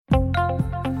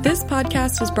This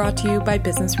podcast is brought to you by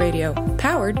Business Radio,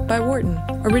 powered by Wharton,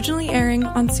 originally airing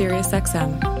on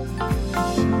SiriusXM.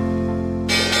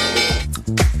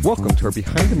 Welcome to our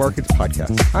Behind the Markets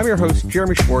podcast. I'm your host,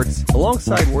 Jeremy Schwartz.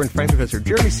 Alongside Wharton Finance Professor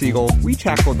Jeremy Siegel, we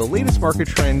tackle the latest market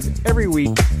trends every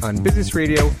week on Business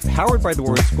Radio, powered by the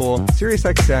Wharton School,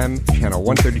 SiriusXM, channel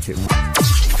 132.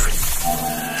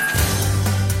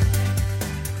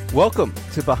 Welcome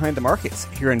to Behind the Markets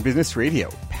here on Business Radio,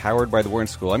 powered by the Wharton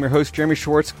School. I'm your host, Jeremy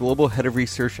Schwartz, Global Head of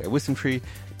Research at WisdomTree.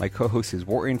 My co-host is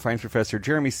Wharton Finance Professor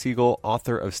Jeremy Siegel,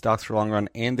 author of Stocks for Long Run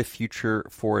and the Future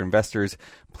for Investors.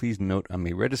 Please note I'm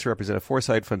a registered representative of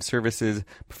Foresight Fund Services.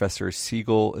 Professor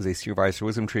Siegel is a senior advisor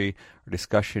at WisdomTree. Our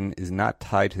discussion is not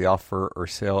tied to the offer or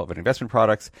sale of an investment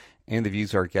products, and the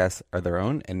views of our guests are their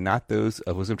own and not those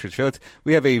of WisdomTree affiliates.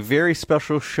 We have a very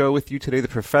special show with you today. The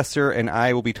professor and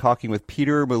I will be talking with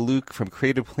Peter Mallouk from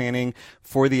Creative Planning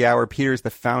for the hour. Peter is the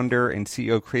founder and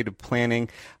CEO of Creative Planning,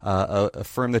 a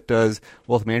firm that does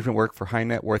wealth management work for high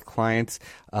net worth clients.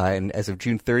 And as of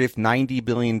June 30th, $90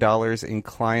 billion in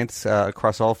clients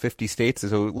across all 50 states.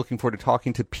 So looking forward to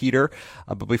talking to Peter.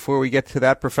 But before we get to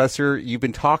that, Professor, you've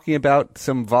been talking about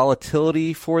some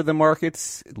volatility for the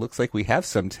markets. It looks like we have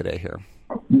some today here.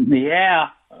 Yeah,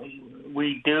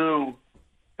 we do.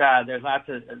 There's lots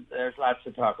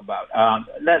to talk about.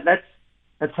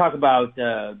 Let's talk about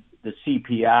the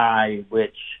CPI,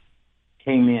 which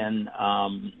came in,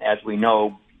 as we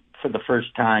know, for the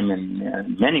first time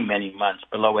in many months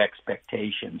below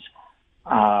expectations.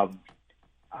 As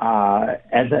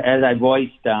I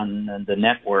voiced on the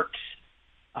networks,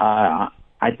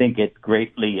 I think it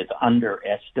greatly is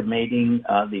underestimating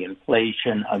the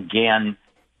inflation. Again,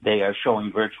 they are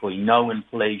showing virtually no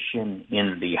inflation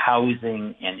in the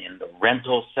housing and in the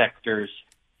rental sectors.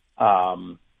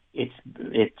 It's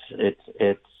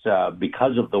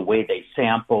because of the way they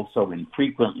sample so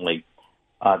infrequently.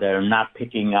 They're not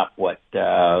picking up what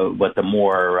the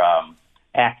more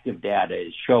active data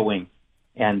is showing,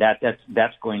 and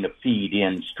that's going to feed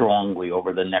in strongly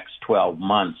over the next 12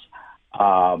 months.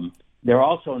 They're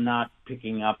also not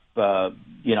picking up,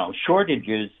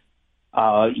 shortages.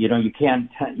 You can't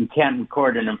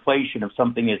record an inflation if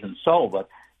something isn't sold, but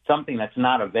something that's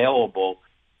not available,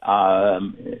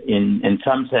 in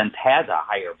some sense, has a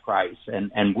higher price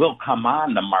and will come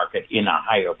on the market in a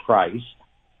higher price.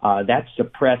 That's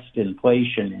suppressed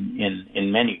inflation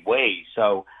in many ways.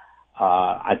 So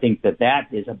I think that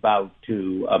is about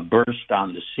to burst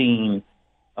on the scene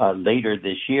later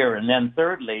this year. And then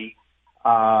thirdly,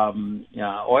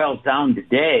 oil's down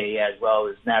today as well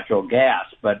as natural gas,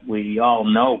 but we all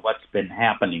know what's been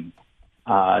happening.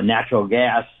 Natural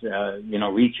gas,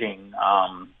 reaching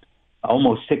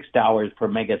almost $6 per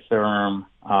megatherm,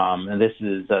 and this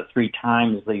is 3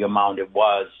 times the amount it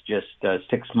was just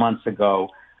 6 months ago.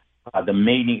 The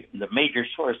major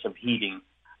source of heating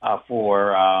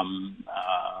for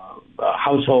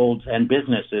households and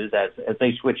businesses as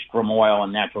they switched from oil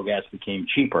and natural gas became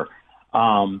cheaper.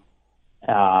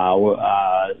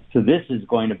 So this is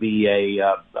going to be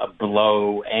a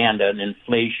blow and an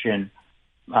inflation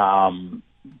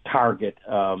target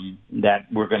that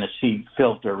we're going to see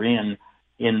filter in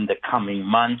the coming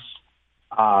months.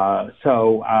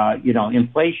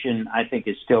 Inflation, I think,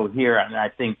 is still here, and I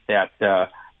think that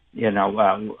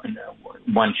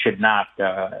one should not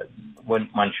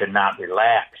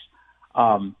relax.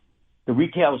 The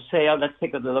retail sale. Let's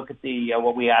take a look at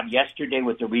what we had yesterday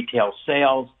with the retail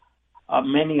sales.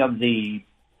 Many of the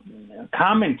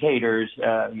commentators,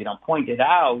 pointed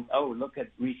out, look at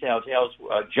retail sales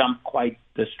jumped quite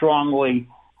strongly,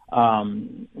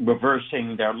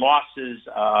 reversing their losses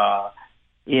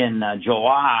in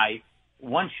July.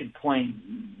 One should point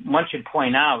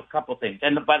out a couple things.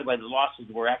 And by the way, the losses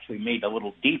were actually made a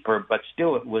little deeper, but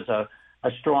still it was a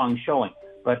strong showing.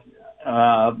 But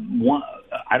I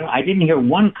didn't hear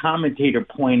one commentator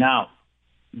point out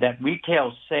that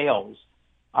retail sales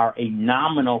are a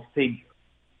nominal figure.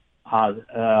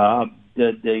 The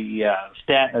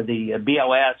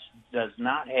BLS does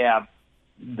not have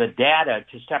the data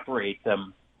to separate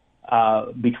them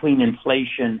between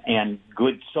inflation and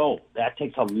goods sold. That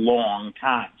takes a long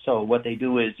time. So what they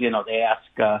do is, they ask,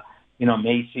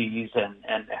 Macy's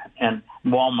and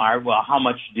Walmart, well, how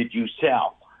much did you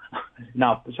sell?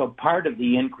 Now, so part of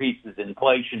the increase is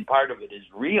inflation, part of it is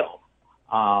real.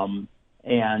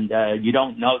 And you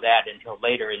don't know that until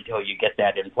you get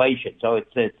that inflation. So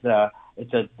it's a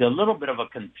little bit of a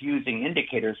confusing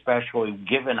indicator, especially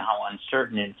given how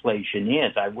uncertain inflation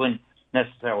is. I wouldn't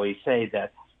necessarily say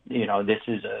that this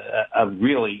is a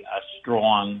really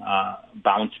strong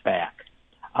bounce back.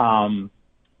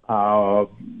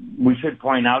 We should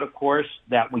point out, of course,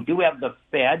 that we do have the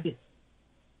Fed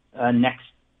next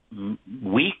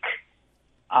week,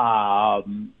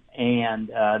 and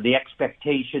the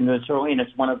expectation is early, and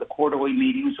it's one of the quarterly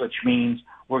meetings, which means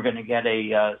we're going to get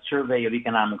a survey of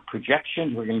economic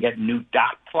projections. We're going to get a new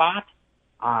dot plot.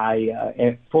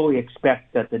 I fully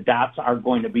expect that the dots are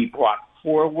going to be brought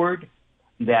forward,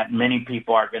 that many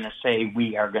people are going to say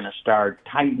we are going to start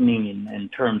tightening in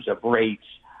terms of rates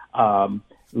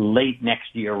late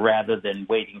next year rather than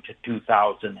waiting to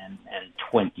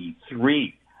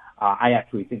 2023. I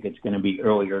actually think it's going to be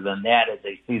earlier than that as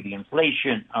they see the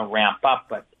inflation ramp up,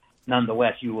 but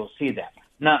nonetheless, you will see that.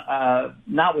 Now,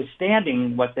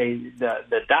 notwithstanding what the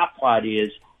dot plot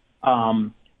is,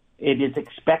 it is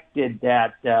expected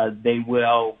that they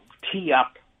will tee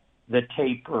up the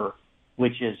taper,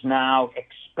 which is now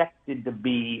expected to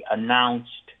be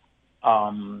announced,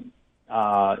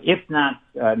 if not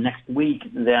next week,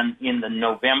 then in the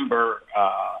November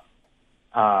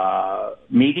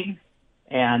meeting.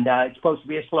 And it's supposed to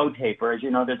be a slow taper. As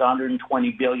you know, there's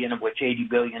 $120 billion, of which $80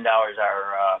 billion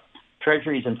are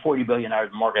treasuries and $40 billion are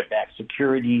mortgage-backed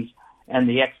securities. And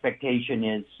the expectation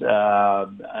is, a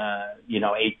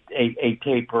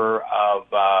taper of,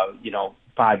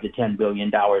 $5 to $10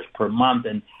 billion per month,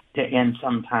 and to end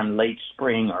sometime late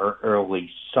spring or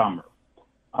early summer.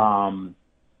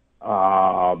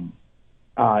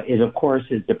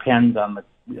 It depends on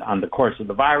the course of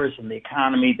the virus and the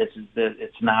economy.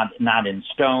 It's not in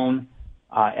stone,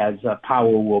 as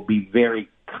Powell will be very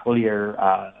clear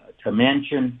to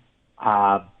mention.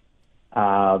 Let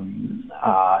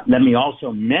me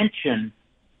also mention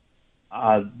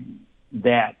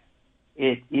that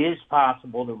it is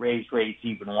possible to raise rates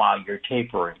even while you're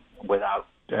tapering without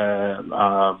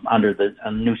under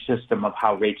a new system of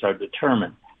how rates are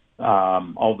determined.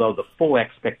 Although the full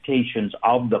expectations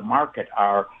of the market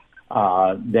are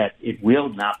that it will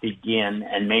not begin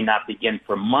and may not begin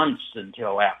for months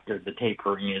until after the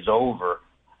tapering is over.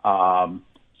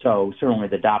 So certainly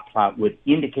the dot plot would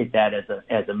indicate that as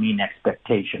a mean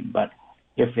expectation. But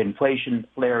if inflation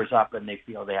flares up and they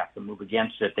feel they have to move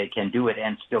against it, they can do it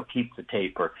and still keep the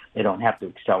taper. They don't have to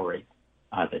accelerate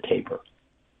the taper.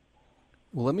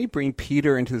 Well, let me bring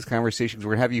Peter into this conversation because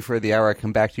we're going to have you for the hour. I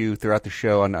come back to you throughout the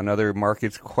show on other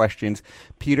markets questions.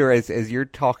 Peter, as you're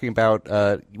talking about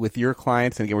with your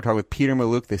clients, and again, we're talking with Peter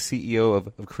Mallouk, the CEO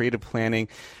of Creative Planning.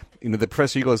 The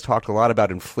Press Eagle has talked a lot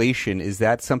about inflation. Is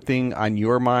that something on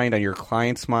your mind, on your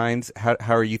clients' minds? How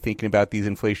are you thinking about these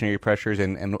inflationary pressures,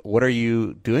 and what are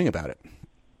you doing about it?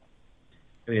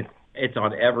 I mean, it's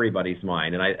on everybody's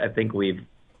mind, and I think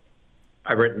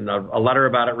I've written a letter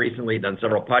about it recently, done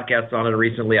several podcasts on it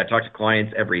recently. I talk to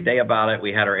clients every day about it.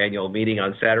 We had our annual meeting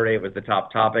on Saturday. It was the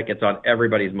top topic. It's on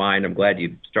everybody's mind. I'm glad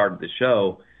you started the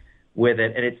show with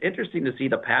it. And it's interesting to see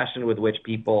the passion with which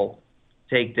people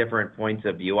take different points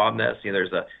of view on this.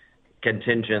 There's a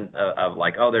contingent of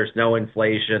like, oh, there's no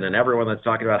inflation, and everyone that's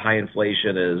talking about high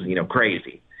inflation is,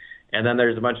 crazy. And then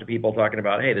there's a bunch of people talking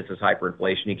about, hey, this is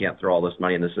hyperinflation. You can't throw all this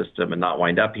money in the system and not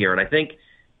wind up here. And I think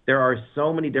there are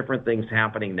so many different things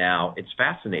happening now. It's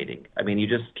fascinating. I mean, you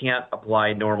just can't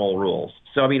apply normal rules.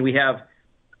 So, we have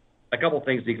a couple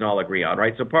things you can all agree on,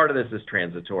 right? So part of this is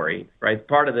transitory, right?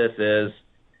 Part of this is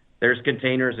there's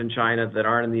containers in China that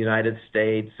aren't in the United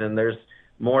States, and there's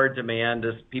more demand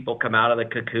as people come out of the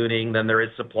cocooning than there is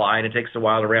supply, and it takes a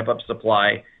while to ramp up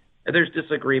supply. And there's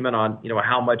disagreement on,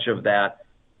 how much of that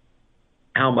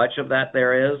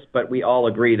there is, but we all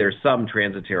agree there's some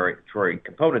transitory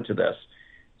component to this.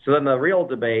 So then the real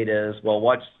debate is, well,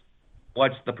 what's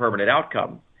the permanent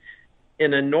outcome?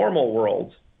 In a normal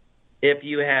world, if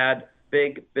you had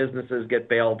big businesses get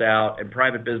bailed out and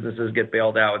private businesses get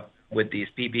bailed out with these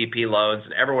PPP loans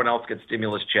and everyone else gets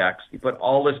stimulus checks, you put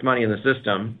all this money in the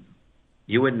system,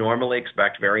 you would normally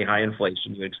expect very high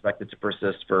inflation. You expect it to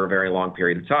persist for a very long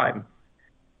period of time.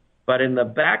 But in the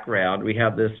background, we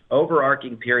have this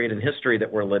overarching period in history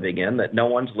that we're living in that no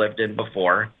one's lived in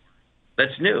before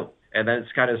that's new. And then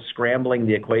it's kind of scrambling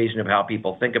the equation of how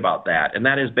people think about that. And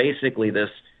that is basically this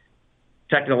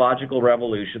technological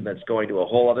revolution that's going to a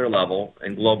whole other level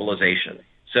in globalization.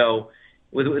 So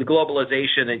with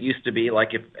globalization, it used to be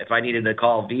like if I needed to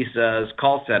call Visa's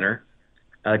call center,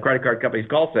 credit card company's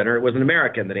call center, it was an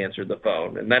American that answered the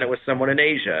phone. And then it was someone in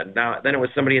Asia. And then it was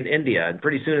somebody in India. And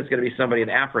pretty soon it's going to be somebody in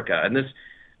Africa. And this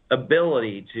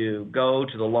ability to go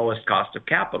to the lowest cost of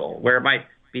capital, where it might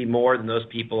be more than those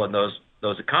people and those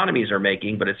economies are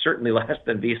making, but it's certainly less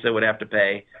than Visa would have to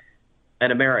pay an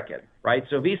American, right?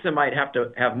 So Visa might have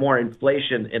to have more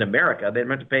inflation in America. They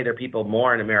might have to pay their people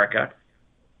more in America.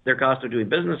 Their cost of doing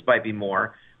business might be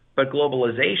more, but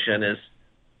globalization is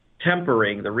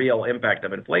tempering the real impact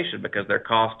of inflation because their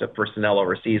cost of personnel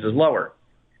overseas is lower.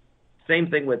 Same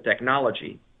thing with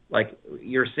technology. Like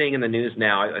you're seeing in the news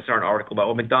now, I saw an article about,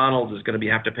 well, McDonald's is going to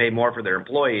have to pay more for their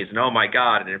employees, and oh my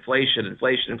God, and inflation.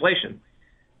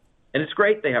 And it's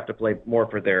great they have to pay more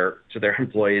to their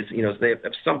employees, so they have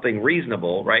something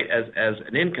reasonable, right, as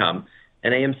an income.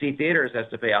 And AMC Theaters has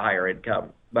to pay a higher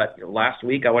income. But last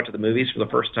week I went to the movies for the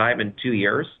first time in 2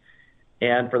 years,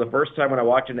 and for the first time when I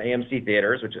walked into AMC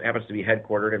Theaters, which happens to be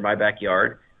headquartered in my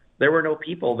backyard, there were no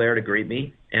people there to greet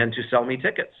me and to sell me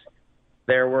tickets.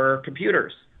 There were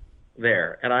computers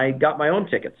there, and I got my own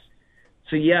tickets.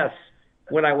 So yes,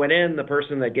 when I went in, the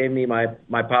person that gave me my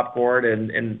popcorn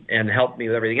and helped me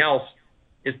with everything else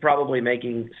is probably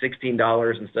making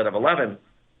 $16 instead of $11.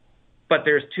 But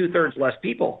there's 2/3 less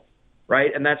people,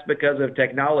 right? And that's because of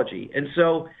technology. And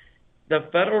so the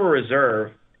Federal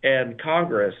Reserve and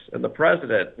Congress and the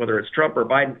president, whether it's Trump or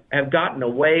Biden, have gotten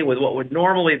away with what would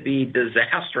normally be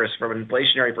disastrous from an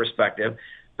inflationary perspective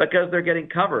because they're getting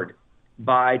covered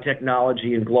by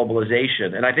technology and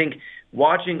globalization. And I think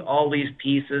watching all these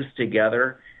pieces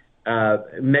together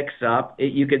mix up,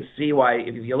 you can see why,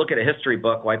 if you look at a history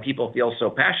book, why people feel so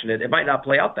passionate. It might not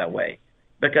play out that way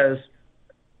because,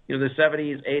 the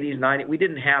 70s, 80s, 90s, we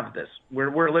didn't have this.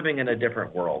 We're living in a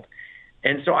different world.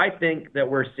 And so I think that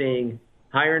we're seeing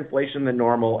higher inflation than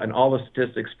normal, and all the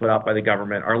statistics put out by the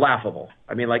government are laughable.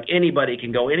 I mean, like anybody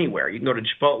can go anywhere. You can go to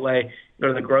Chipotle, go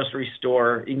to the grocery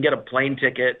store, you can get a plane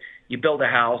ticket, you build a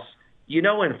house.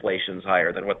 Inflation's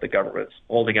higher than what the government's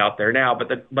holding out there now.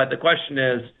 But the question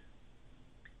is,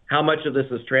 how much of this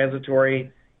is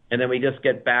transitory? And then we just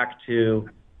get back to,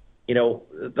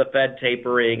 the Fed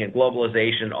tapering and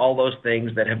globalization, all those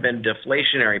things that have been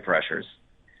deflationary pressures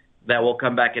that will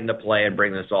come back into play and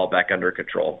bring this all back under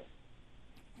control.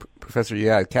 Professor,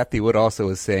 Kathy Wood also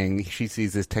is saying she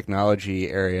sees this technology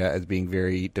area as being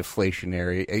very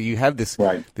deflationary. You have this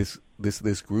right. this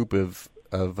group of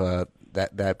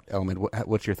that element.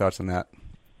 What's your thoughts on that?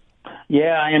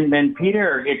 Yeah, and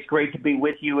Peter, it's great to be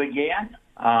with you again.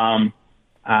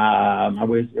 I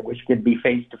wish it could be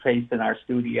face to face in our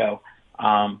studio,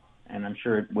 and I'm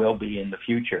sure it will be in the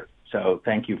future. So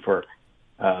thank you for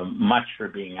much for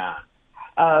being on.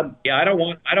 I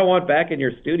don't want back in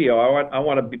your studio. I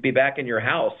want to be back in your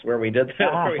house where we did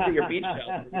your beach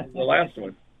house. The last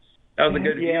one. That was a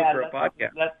good view for a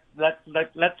podcast.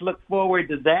 Let's look forward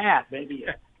to that. Maybe,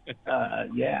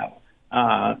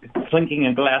 clinking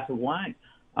a glass of wine.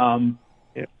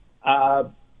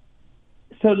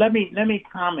 So let me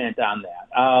comment on that.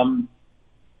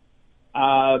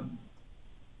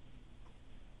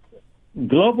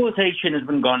 Globalization has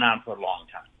been going on for a long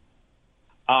time.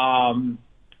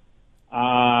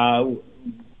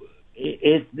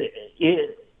 Is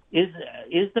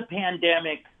the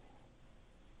pandemic,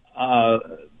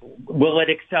 will it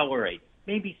accelerate?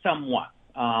 Maybe somewhat.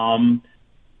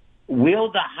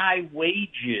 Will the high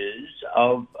wages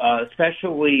of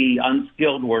especially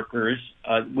unskilled workers,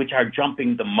 which are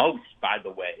jumping the most, by the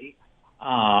way,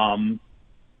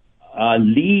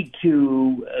 lead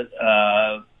to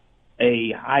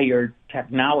a higher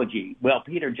technology? Well,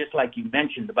 Peter, just like you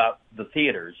mentioned about the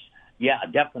theaters, yeah,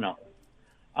 definitely.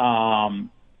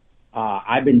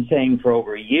 I've been saying for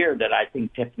over a year that I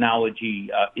think technology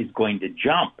is going to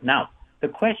jump. Now, the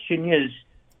question is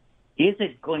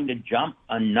it going to jump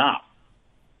enough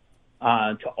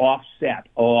to offset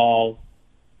all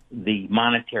the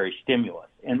monetary stimulus?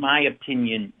 In my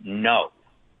opinion, no.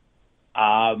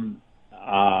 As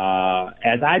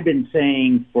I've been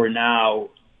saying for now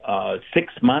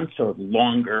 6 months or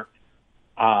longer,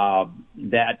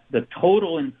 that the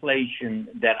total inflation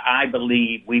that I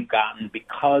believe we've gotten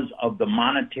because of the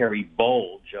monetary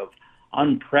bulge of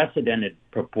unprecedented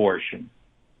proportion,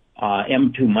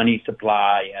 M2 money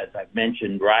supply, as I've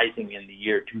mentioned, rising in the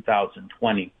year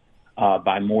 2020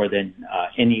 by more than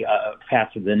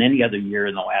faster than any other year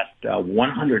in the last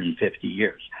 150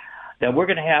 years, that we're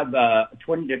going to have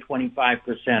 20 to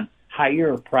 25%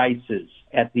 higher prices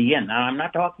at the end. Now, I'm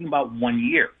not talking about 1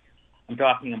 year. I'm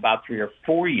talking about 3 or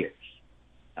 4 years.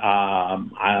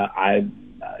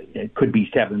 It could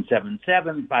be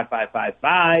 777,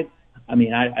 5555. I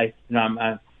mean,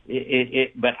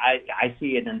 but I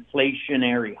see an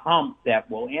inflationary hump that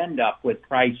will end up with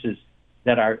prices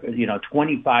that are,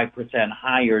 25%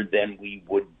 higher than we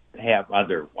would have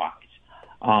otherwise.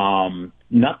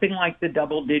 Nothing like the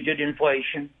double-digit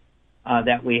inflation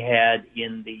that we had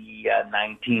in the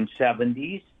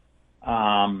 1970s.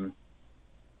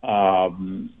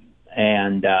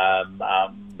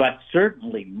 But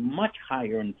certainly much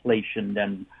higher inflation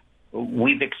than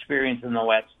we've experienced in the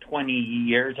last 20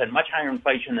 years, and much higher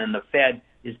inflation than the Fed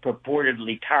is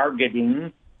purportedly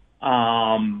targeting.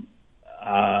 Now,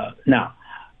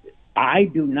 I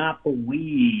do not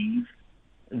believe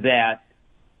that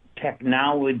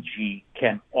technology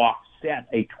can offset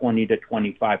a 20 to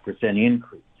 25%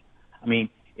 increase. I mean,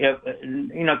 if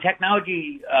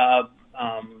technology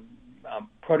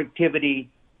productivity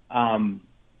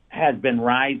has been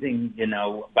rising,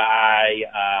 by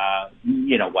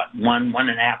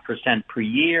 1.5% per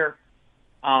year.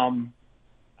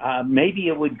 Maybe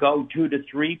it would go 2 to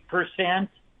 3%.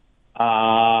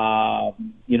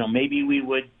 Maybe we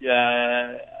would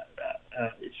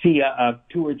see a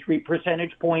 2 or 3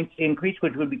 percentage points increase,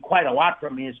 which would be quite a lot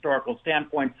from a historical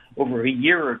standpoint over a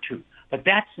year or two. But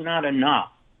that's not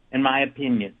enough, in my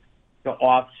opinion, to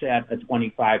offset a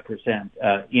 25%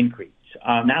 increase.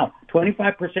 Now,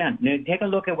 25%. Take a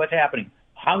look at what's happening.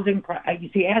 You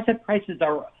see, asset prices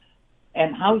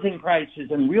and housing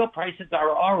prices and real prices are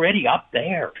already up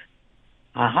there.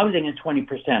 Housing is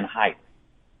 20% higher.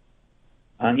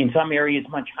 In some areas,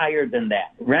 much higher than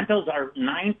that. Rentals are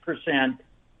 9%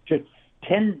 to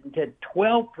 10 to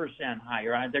 12%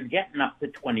 higher. They're getting up to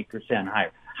 20%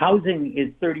 higher. Housing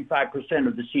is 35%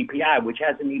 of the CPI, which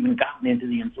hasn't even gotten into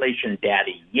the inflation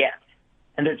data yet.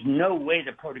 And there's no way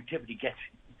the productivity gets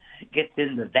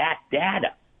into that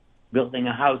data. Building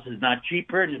a house is not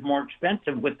cheaper and is more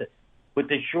expensive with the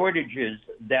shortages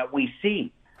that we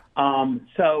see.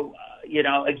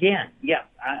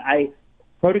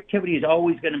 Productivity is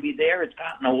always going to be there. It's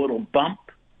gotten a little bump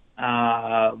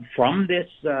from this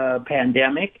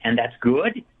pandemic, and that's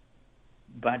good.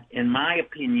 But in my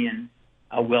opinion,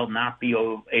 will not be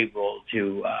able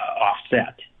to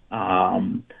offset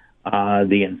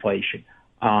the inflation.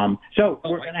 So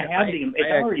we're going to have it's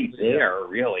already there,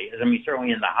 really. I mean,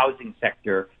 certainly in the housing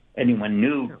sector, anyone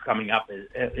new coming up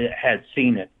has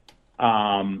seen it.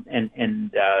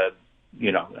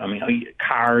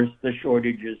 Cars, the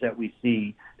shortages that we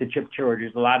see, the chip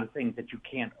shortages, a lot of things that you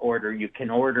can't order. You can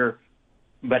order,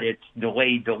 but it's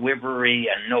delayed delivery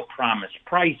and no promised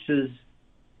prices.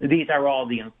 These are all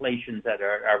the inflations that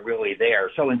are really there.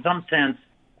 So in some sense,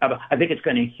 I think it's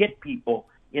going to hit people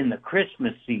in the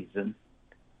Christmas season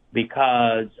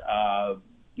because, as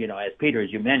Peter,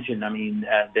 as you mentioned,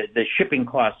 the shipping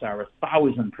costs are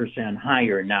 1,000%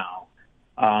 higher now.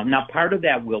 Now, part of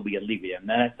that will be alleviated.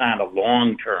 That's not a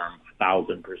long-term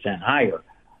 1,000% higher.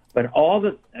 But all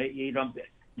the,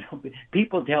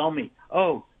 people tell me,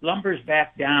 oh, lumber's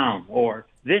back down or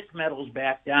this metal's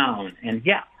back down. And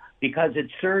yeah, because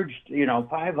it surged,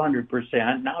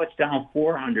 500%. Now it's down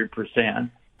 400%.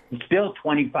 It's still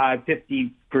 25,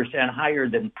 50% higher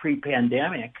than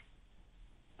pre-pandemic.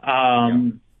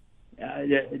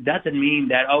 It doesn't mean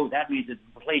that, that means that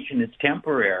inflation is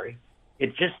temporary.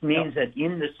 It just means that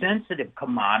in the sensitive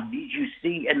commodities, you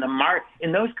see in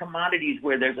those commodities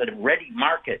where there's a ready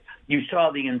market, you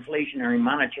saw the inflationary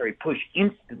monetary push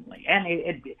instantly, and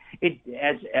it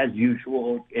as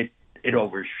usual, it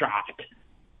overshot,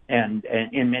 and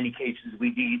in many cases we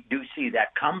do see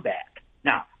that comeback.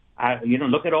 Now,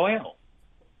 look at oil.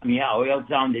 Oil's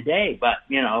down today, but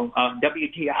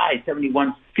WTI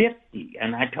 71.50,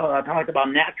 and I talked about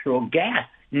natural gas.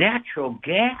 Natural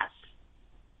gas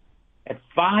at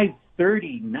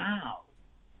 $5.30 now.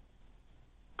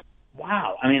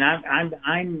 Wow.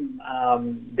 I'm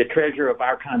the treasurer of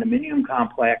our condominium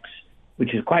complex,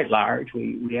 which is quite large.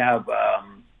 We have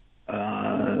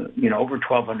over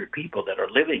 1,200 people that are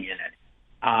living in it.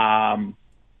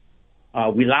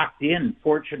 We locked in,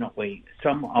 fortunately,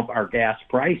 some of our gas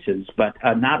prices, but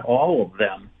not all of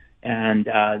them. And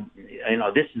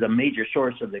this is a major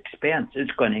source of expense.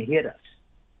 It's going to hit us.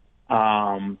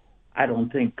 I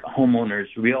don't think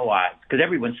homeowners realize, because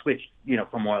everyone switched,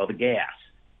 from oil to gas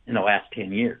in the last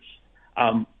 10 years.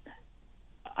 I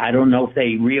don't know if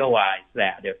they realize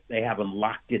that, if they haven't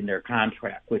locked in their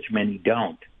contract, which many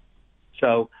don't.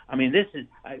 So, this is,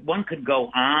 one could go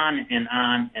on and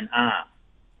on and on.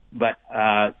 But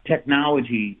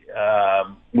technology,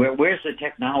 where's the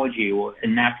technology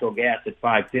in natural gas at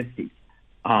 $5.50?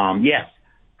 Yes,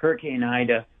 Hurricane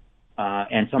Ida,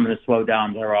 and some of the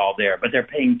slowdowns are all there, but they're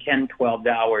paying $10,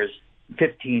 $12,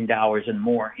 $15 and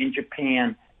more in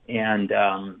Japan and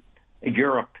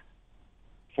Europe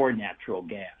for natural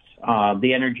gas.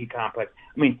 The energy complex.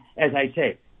 As I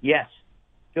say, yes.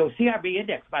 So CRB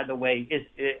index, by the way,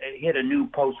 hit a new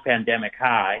post-pandemic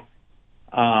high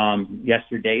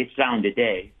yesterday. It's down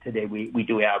today. Today we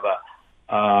do have a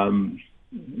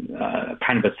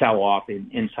kind of a sell-off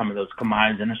in some of those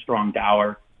commodities and a strong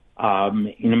dollar.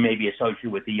 Maybe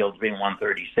associated with the yields being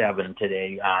 137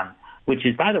 today, which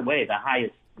is, by the way, the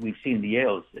highest we've seen the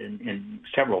yields in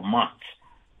several months.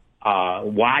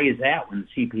 Why is that when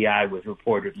the CPI was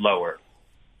reported lower?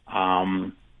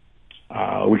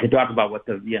 We could talk about what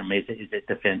is it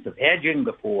defensive hedging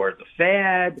before the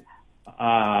Fed,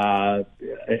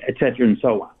 et cetera, and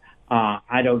so on.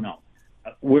 I don't know.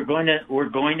 We're going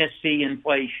to see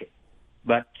inflation,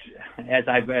 but as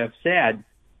I've said,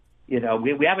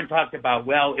 we haven't talked about,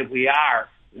 well, if we are,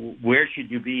 where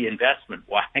should you be investment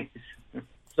wise?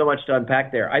 So much to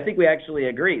unpack there. I think we actually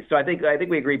agree. So I think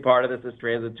we agree part of this is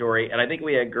transitory, and I think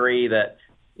we agree that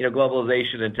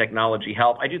globalization and technology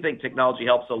help. I do think technology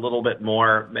helps a little bit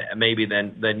more maybe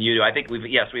than you do. I think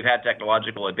we've had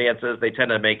technological advances. They tend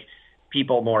to make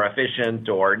people more efficient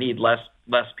or need less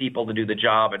people to do the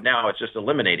job, and now it's just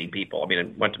eliminating people. I mean, I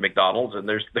went to McDonald's and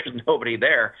there's nobody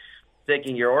there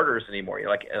taking your orders anymore.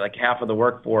 Like half of the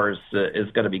workforce is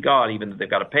going to be gone, even if they've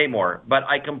got to pay more. But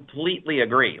I completely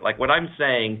agree. Like when I'm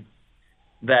saying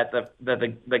that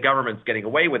the government's getting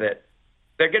away with it,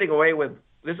 they're getting away with.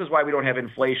 This is why we don't have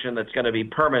inflation that's going to be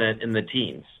permanent in the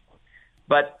teens.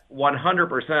 But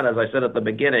 100%, as I said at the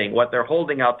beginning, what they're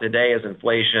holding out today as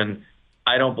inflation,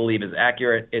 I don't believe is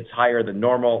accurate. It's higher than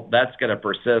normal. That's going to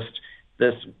persist.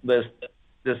 This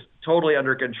totally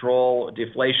under control,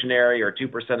 deflationary or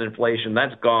 2% inflation,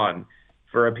 that's gone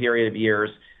for a period of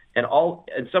years. And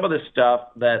some of this stuff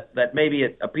that maybe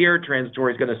it appeared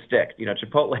transitory is going to stick.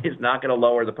 Chipotle is not going to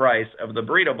lower the price of the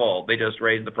burrito bowl they just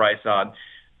raised the price on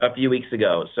a few weeks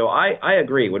ago. So I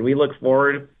agree. When we look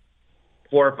forward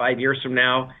 4 or 5 years from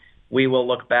now, we will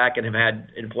look back and have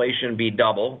had inflation be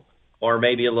double or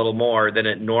maybe a little more than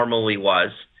it normally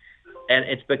was. And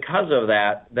it's because of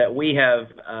that we have,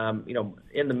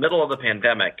 in the middle of the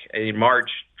pandemic, in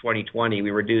March 2020, we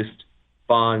reduced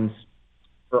bonds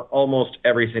for almost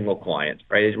every single client,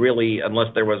 right? It really,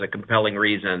 unless there was a compelling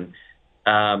reason,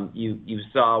 you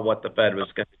saw what the Fed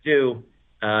was going to do.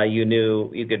 You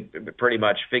knew you could pretty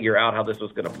much figure out how this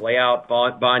was going to play out.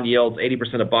 Bond yields,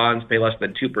 80% of bonds pay less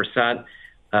than 2%.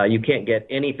 You can't get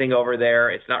anything over there.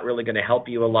 It's not really going to help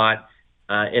you a lot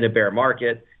in a bear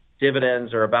market.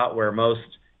 Dividends are about where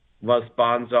most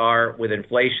bonds are. With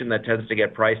inflation, that tends to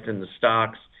get priced into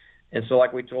stocks. And so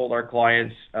like we told our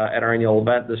clients at our annual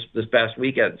event this past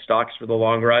weekend, stocks for the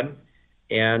long run.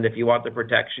 And if you want the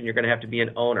protection, you're going to have to be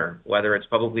an owner, whether it's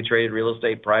publicly traded real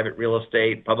estate,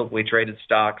 publicly traded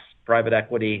stocks, private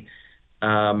equity.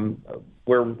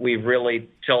 We've really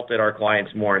tilted our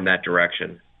clients more in that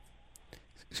direction.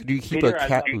 So do you keep Peter, a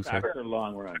cat? I think for the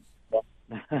long run.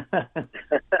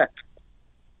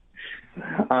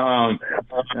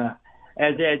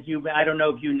 As you, I don't know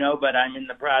if you know, but I'm in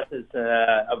the process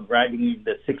of writing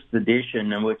the 6th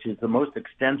edition, which is the most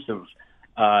extensive,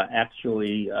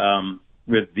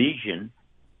 revision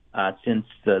since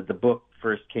the book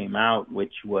first came out,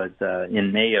 which was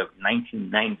in May of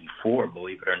 1994.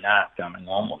 Believe it or not, I mean,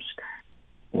 almost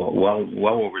well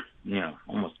over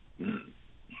almost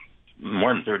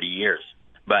more than 30 years.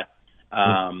 But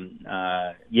and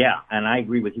I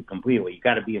agree with you completely. You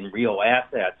got to be in real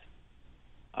assets.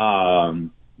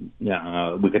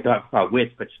 We could talk about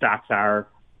which, but stocks are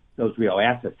those real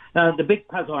assets. Now, the big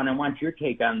puzzle, and I want your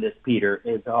take on this, Peter,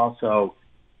 is also,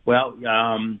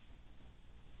 I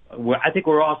think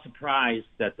we're all surprised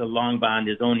that the long bond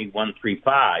is only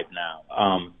 135 now.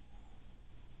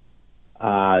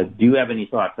 Do you have any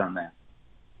thoughts on that?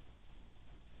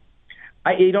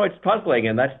 It's puzzling,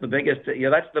 and that's the biggest,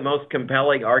 that's the most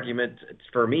compelling argument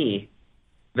for me,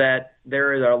 that there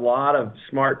are a lot of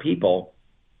smart people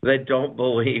that don't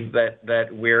believe that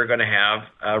we're going to have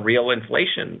real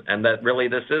inflation, and that really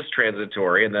this is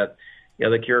transitory, and that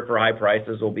the cure for high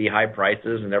prices will be high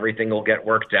prices, and everything will get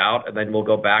worked out, and then we'll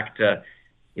go back to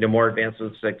more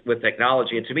advances with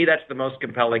technology. And to me, that's the most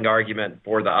compelling argument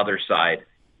for the other side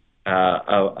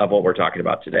of what we're talking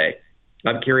about today.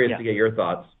 I'm curious to get your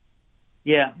thoughts.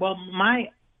 Yeah, well,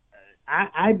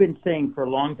 I've been saying for a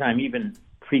long time, even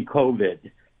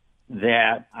pre-COVID,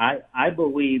 that I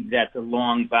believe that the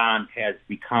long bond has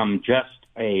become just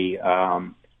a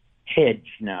hedge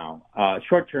now,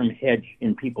 short-term hedge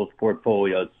in people's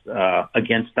portfolios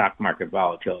against stock market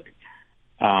volatility.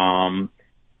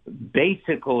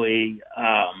 Basically,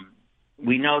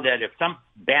 we know that if some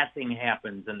bad thing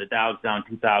happens and the Dow's down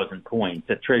 2,000 points,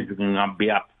 the Treasury is going to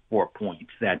be up 4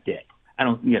 points that day.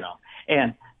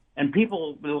 And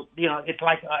people will, it's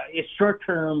like it's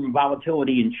short-term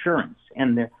volatility insurance,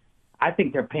 and I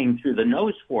think they're paying through the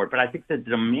nose for it, but I think the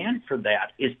demand for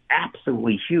that is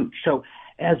absolutely huge. So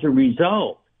as a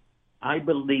result, I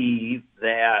believe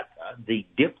that the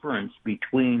difference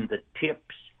between the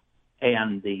TIPS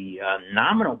and the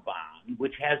nominal bond,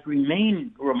 which has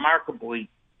remained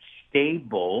remarkably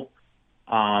stable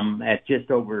at just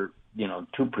over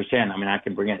 2%. I mean, I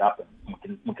can bring it up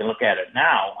and we can look at it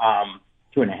now.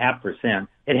 2.5%.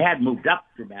 It had moved up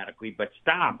dramatically, but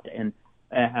stopped, and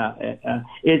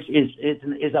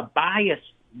is a biased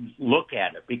look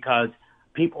at it because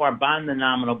people are buying the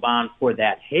nominal bond for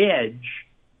that hedge.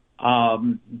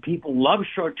 People love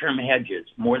short-term hedges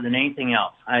more than anything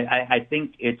else. I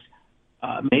think it's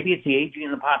maybe it's the aging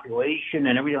of the population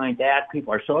and everything like that.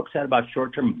 People are so upset about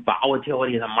short-term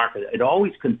volatility in the market. It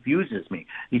always confuses me.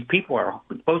 These people are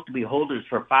supposed to be holders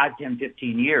for 5, 10,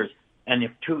 15 years, and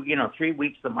if 3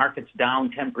 weeks the market's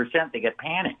down 10%, they get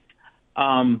panicked,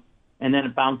 and then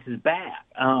it bounces back.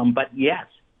 But yes,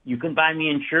 you can buy me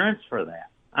insurance for that.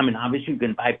 I mean, obviously you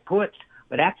can buy puts,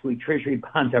 but actually Treasury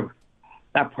bonds are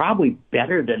probably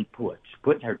better than puts.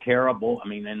 Puts are terrible. I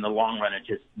mean, in the long run, it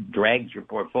just drags your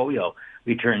portfolio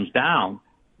returns down.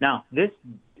 Now, this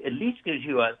at least gives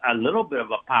you a little bit of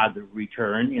a positive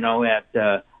return, at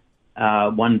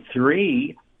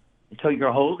 1.3. So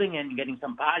you're holding and getting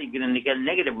some positive. You're going to get a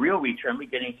negative real return, but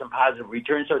getting some positive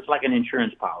return. So it's like an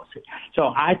insurance policy. So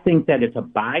I think that it's a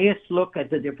biased look at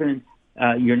the different.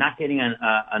 You're not getting an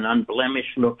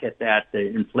unblemished look at the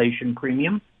inflation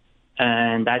premium.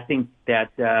 And I think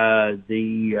that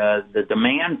the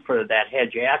demand for that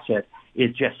hedge asset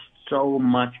is just so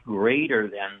much greater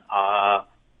than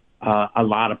a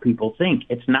lot of people think.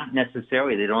 It's not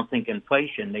necessarily they don't think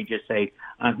inflation. They just say,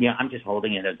 I'm just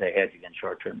holding it as a hedge against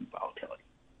short-term volatility.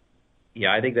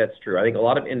 Yeah, I think that's true. I think a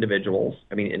lot of individuals,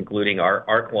 including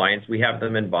our clients, we have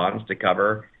them in bonds to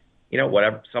cover,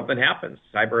 whatever something happens,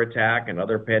 cyber attack,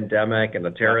 another pandemic, and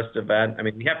a terrorist event.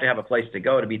 We have to have a place to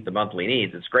go to meet the monthly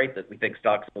needs. It's great that we think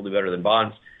stocks will do better than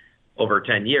bonds over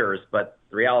 10 years, but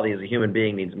the reality is a human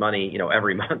being needs money,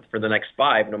 every month for the next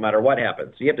 5, no matter what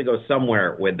happens. So you have to go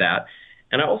somewhere with that.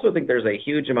 And I also think there's a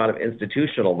huge amount of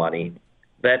institutional money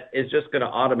that is just going to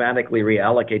automatically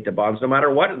reallocate to bonds no matter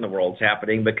what in the world's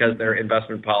happening because their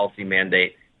investment policy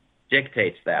mandate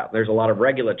dictates that. There's a lot of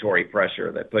regulatory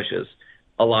pressure that pushes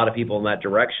a lot of people in that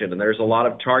direction. And there's a lot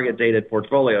of target-dated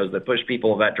portfolios that push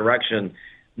people in that direction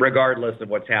regardless of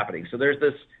what's happening. So there's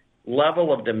this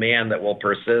level of demand that will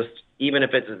persist even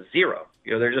if it's at zero.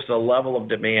 There's just a level of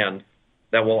demand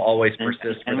that will always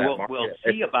persist for that market. We'll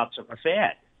see about the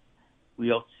Fed.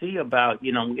 We'll see about,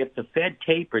 if the Fed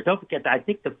tapers. Don't forget that I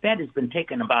think the Fed has been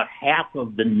taking about half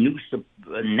of the new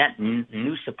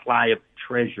supply of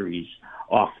treasuries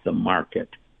off the market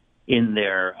in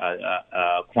their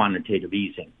quantitative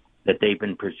easing that they've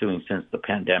been pursuing since the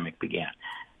pandemic began.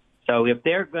 So if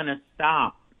they're going to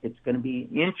stop, it's going to be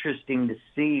interesting to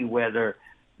see whether,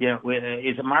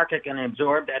 is the market going to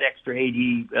absorb that extra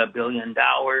 $80 billion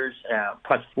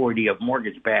plus 40 of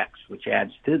mortgage backs, which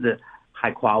adds to the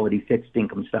high-quality fixed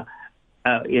income stuff.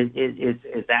 Is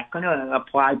that going to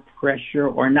apply pressure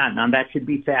or not? Now, that should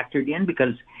be factored in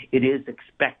because it is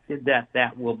expected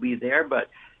that will be there, but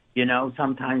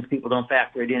sometimes people don't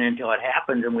factor it in until it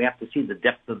happens, and we have to see the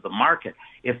depth of the market.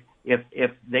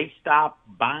 If they stop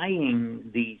buying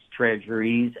these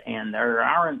treasuries and there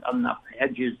aren't enough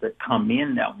hedges that come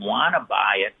in that want to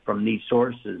buy it from these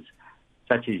sources,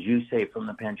 such as you say from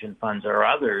the pension funds or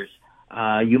others,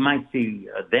 you might see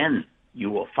then you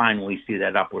will finally see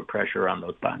that upward pressure on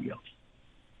those bond yields.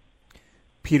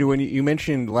 Peter, when you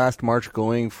mentioned last March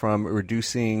going from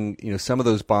reducing, some of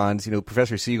those bonds,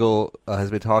 Professor Siegel has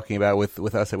been talking about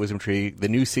with us at Wisdom Tree, the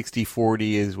new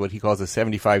 60-40 is what he calls a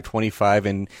 75-25,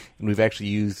 and we've actually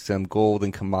used some gold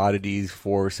and commodities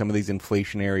for some of these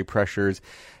inflationary pressures.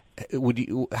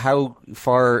 How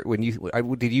far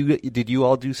did you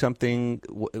all do something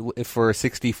for a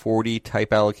 60-40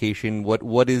 type allocation? What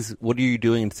are you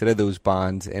doing instead of those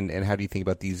bonds, and how do you think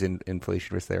about these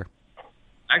inflation risks there?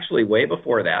 Actually, way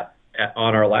before that,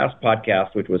 on our last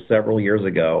podcast, which was several years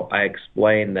ago, I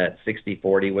explained that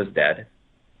 60-40 was dead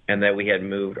and that we had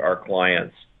moved our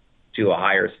clients to a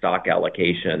higher stock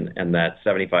allocation and that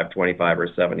 75-25 or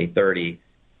 70-30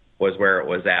 was where it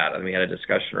was at. And we had a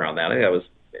discussion around that. I think that was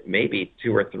maybe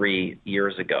 2 or 3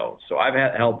 years ago. So I've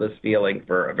held this feeling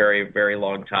for a very, very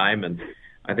long time, and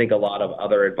I think a lot of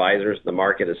other advisors in the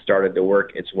market has started to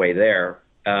work its way there.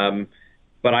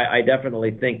 But I definitely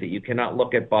think that you cannot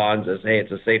look at bonds as, hey,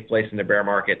 it's a safe place in the bear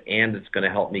market and it's going to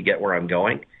help me get where I'm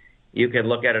going. You can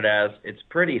look at it as it's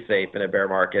pretty safe in a bear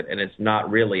market and it's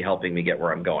not really helping me get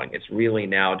where I'm going. It's really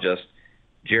now just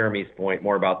Jeremy's point,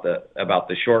 more about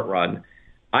the short run.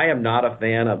 I am not a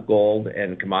fan of gold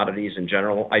and commodities in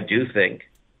general. I do think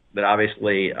that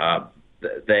obviously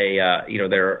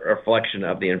they're a reflection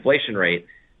of the inflation rate.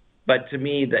 But to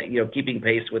me, that keeping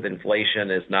pace with inflation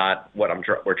is not what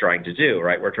we're trying to do,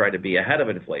 right? We're trying to be ahead of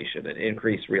inflation and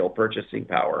increase real purchasing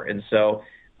power. And so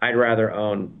I'd rather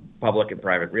own public and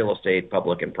private real estate,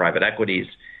 public and private equities,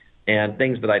 and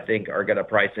things that I think are going to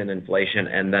price in inflation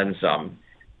and then some,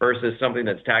 versus something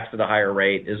that's taxed at a higher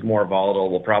rate, is more volatile,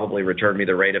 will probably return me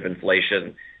the rate of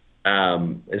inflation.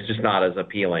 It's just not as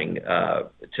appealing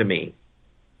to me.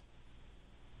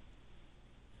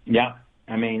 Yeah,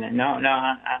 I mean,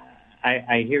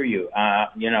 I hear you.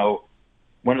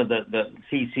 One of the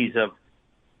theses of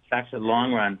stocks in the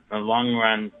long run, a long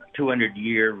run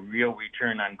 200-year real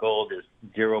return on gold is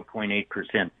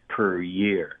 0.8% per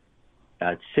year.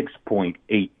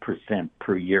 6.8%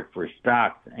 per year for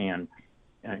stocks, and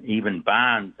even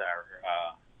bonds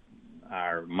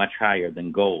are much higher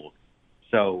than gold.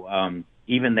 So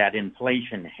even that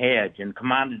inflation hedge, and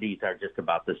commodities are just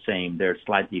about the same. They're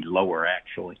slightly lower,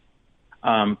 actually.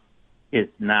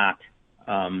 It's not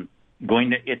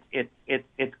going to.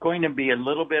 It's going to be a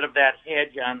little bit of that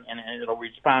hedge on, and it'll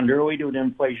respond early to the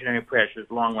inflationary pressures.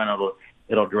 Long run,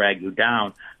 it'll drag you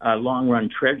down. Long run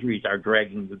treasuries are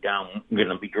dragging you down. Going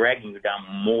to be dragging you down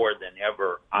more than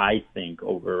ever, I think.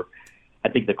 I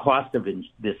think the cost of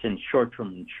this in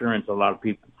short-term insurance, a lot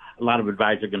of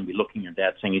advisors are going to be looking at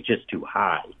that, saying it's just too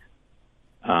high.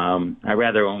 I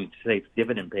rather own safe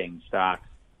dividend-paying stocks,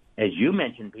 as you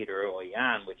mentioned, Peter, early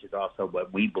on, which is also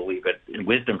what we believe in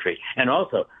Wisdom Tree. And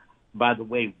also, by the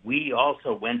way, we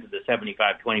also went to the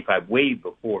 75-25 way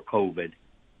before COVID.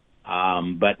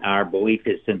 But our belief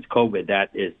is since COVID, that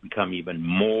has become even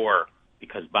more,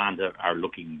 because bonds are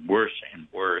looking worse and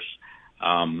worse.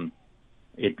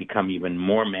 It become even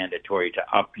more mandatory to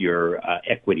up your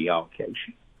equity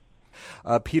allocation.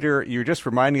 Peter, you were just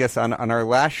reminding us on our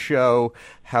last show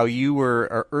how you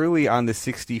were early on the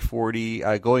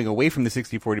 60-40, going away from the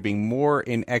 60-40, being more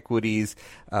in equities,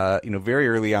 very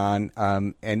early on.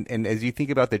 And as you think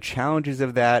about the challenges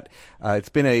of that, it's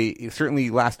been certainly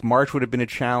last March would have been a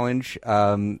challenge.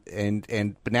 But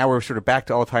now we're sort of back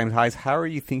to all-time highs. How are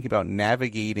you thinking about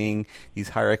navigating these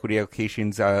higher equity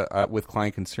allocations with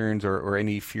client concerns or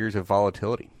any fears of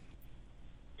volatility?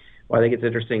 Well, I think it's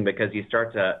interesting because you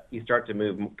start to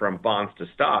move from bonds to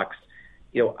stocks.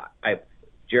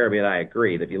 Jeremy and I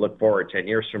agree that if you look forward 10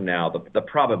 years from now, the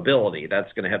probability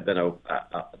that's going to have been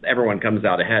everyone comes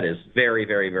out ahead is very,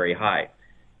 very, very high.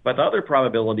 But the other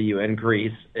probability you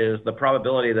increase is the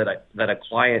probability that a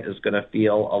client is going to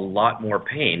feel a lot more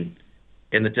pain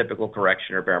in the typical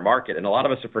correction or bear market. And a lot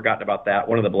of us have forgotten about that.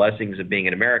 One of the blessings of being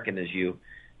an American is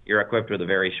you're equipped with a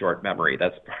very short memory.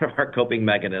 That's part of our coping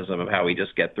mechanism of how we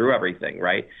just get through everything,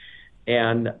 right?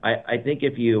 And I think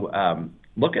if you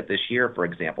look at this year, for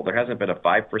example, there hasn't been a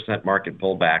 5% market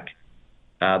pullback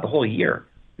the whole year.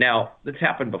 Now, this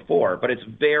happened before, but it's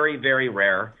very, very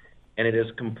rare, and it is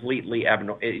completely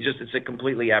abnormal. It's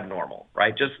completely abnormal,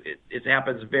 right? It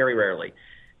happens very rarely.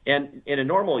 And in a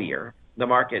normal year, the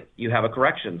market, you have a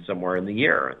correction somewhere in the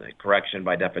year. The correction,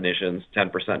 by definition, is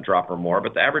 10% drop or more,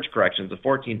 but the average correction is a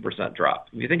 14% drop.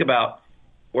 If you think about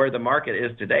where the market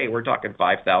is today, we're talking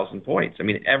 5,000 points. I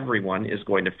mean, everyone is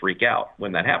going to freak out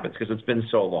when that happens because it's been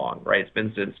so long, right? It's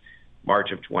been since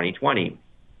March of 2020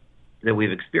 that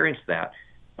we've experienced that.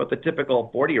 But the typical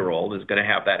 40-year-old is going to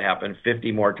have that happen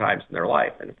 50 more times in their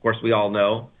life. And, of course, we all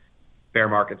know bear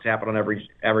markets happen on average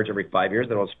every 5 years.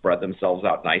 They don't spread themselves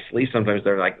out nicely. Sometimes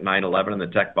they're like 9/11 in the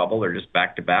tech bubble. They're just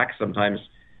back-to-back. Sometimes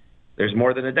there's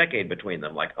more than a decade between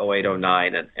them, like 08,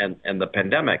 09, and the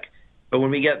pandemic. But when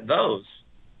we get those,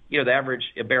 the average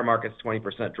bear market's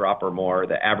 20% drop or more.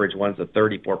 The average one's a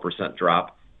 34%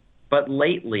 drop. But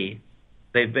lately,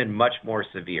 they've been much more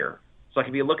severe. So like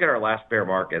if you look at our last bear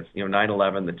markets,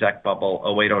 9/11, the tech bubble,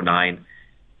 08, 09,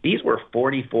 these were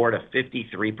 44 to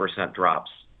 53%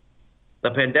 drops. The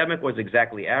pandemic was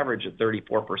exactly average at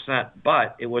 34%,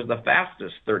 but it was the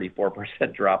fastest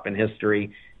 34% drop in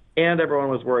history, and everyone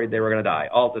was worried they were going to die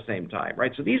all at the same time,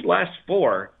 right? So these last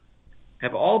four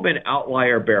have all been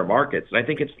outlier bear markets, and I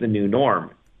think it's the new norm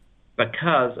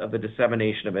because of the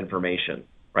dissemination of information,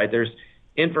 right? There's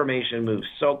information moves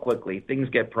so quickly, things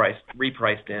get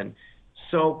repriced in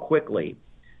so quickly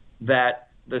that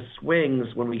the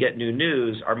swings when we get new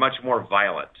news are much more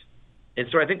violent. And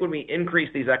so I think when we increase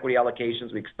these equity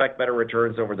allocations, we expect better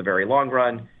returns over the very long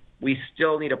run. We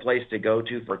still need a place to go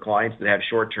to for clients that have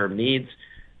short-term needs,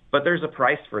 but there's a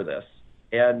price for this.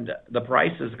 And the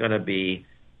price is going to be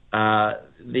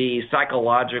the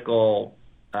psychological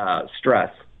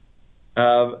stress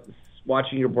of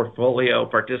watching your portfolio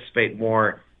participate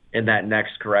more in that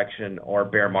next correction or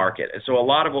bear market. And so a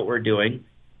lot of what we're doing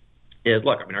is,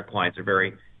 our clients are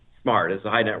very smart. It's a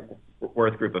high net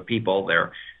worth group of people.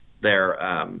 They're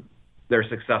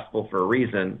successful for a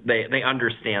reason. They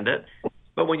understand it.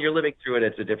 But when you're living through it,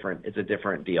 it's a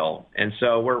different deal. And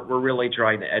so we're really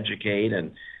trying to educate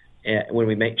and when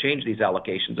we change these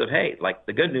allocations of, hey, like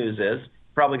the good news is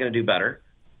probably going to do better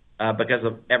because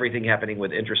of everything happening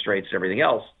with interest rates and everything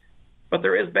else. But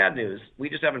there is bad news. We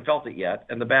just haven't felt it yet.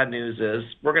 And the bad news is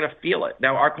we're going to feel it.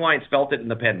 Now, our clients felt it in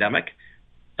the pandemic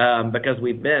because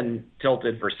we've been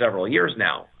tilted for several years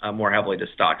now more heavily to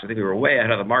stocks. I think we were way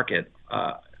ahead of the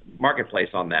marketplace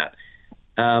on that.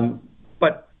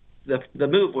 But the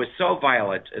move was so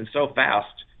violent and so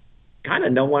fast, kind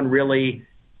of no one really,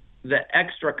 the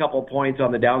extra couple points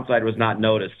on the downside was not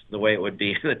noticed the way it would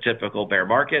be in a typical bear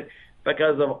market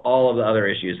because of all of the other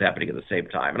issues happening at the same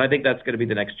time. And I think that's going to be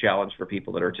the next challenge for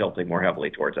people that are tilting more heavily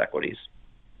towards equities.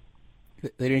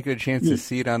 They didn't get a chance to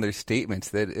see it on their statements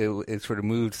that it sort of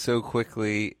moved so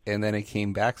quickly and then it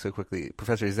came back so quickly.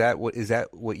 Professor, is that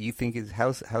what you think is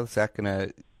how's that going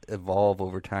to evolve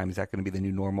over time? Is that going to be the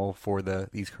new normal for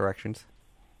these corrections?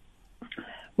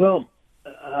 Well,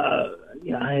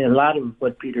 a lot of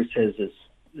what Peter says is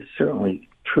certainly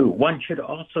true. One should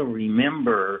also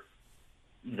remember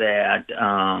that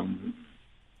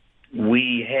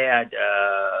we had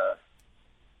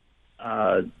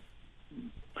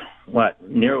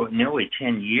nearly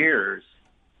 10 years.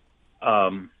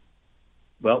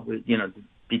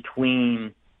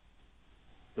 Between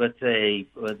let's say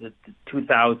the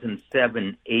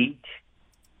 2007-8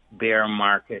 bear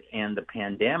market and the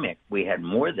pandemic, we had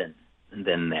more than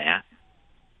that.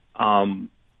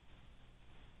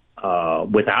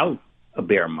 Without a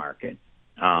bear market,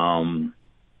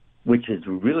 which is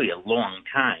really a long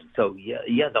time. So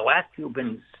the last few have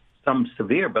been some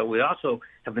severe, but we also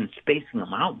have been spacing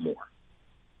them out more,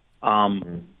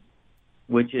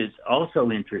 which is also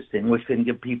interesting, which can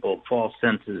give people false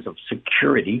senses of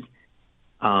security.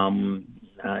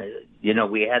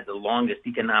 We had the longest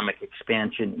economic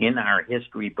expansion in our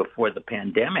history before the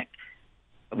pandemic,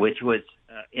 which was,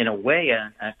 in a way,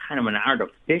 a kind of an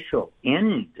artificial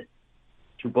end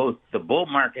to both the bull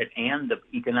market and the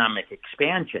economic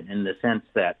expansion, in the sense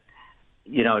that,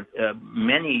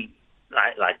 many,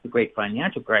 like the great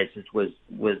financial crisis, was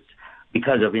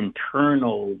because of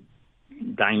internal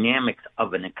dynamics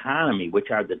of an economy,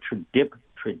 which are the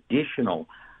traditional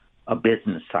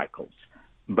business cycles.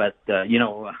 But even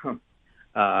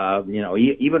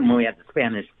when we had the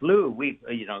Spanish flu,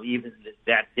 even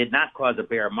that did not cause a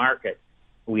bear market.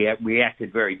 We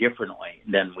reacted very differently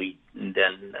than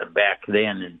back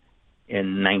then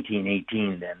in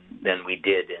 1918 than we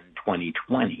did in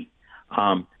 2020.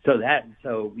 In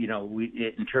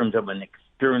terms of an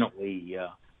externally,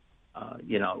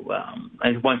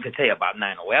 as one could say about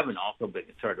 9/11 also, but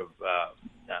sort of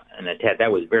an attack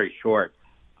that was very short.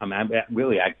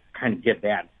 I kind of get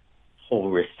that whole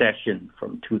recession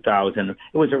from 2000.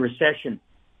 It was a recession,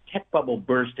 tech bubble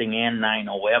bursting and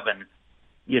 9/11,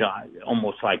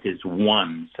 almost like as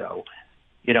one. So,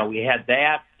 we had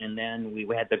that, and then we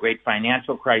had the great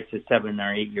financial crisis 7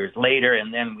 or 8 years later,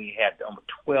 and then we had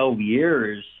 12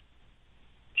 years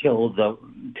till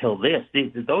this.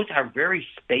 Those are very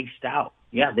spaced out.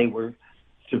 Yeah, they were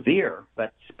severe,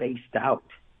 but spaced out.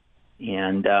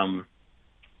 And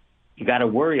you got to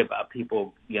worry about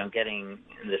people, getting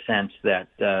in the sense that,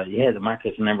 the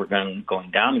market's never going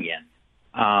down again.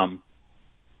 And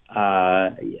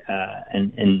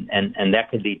that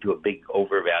could lead to a big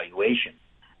overvaluation.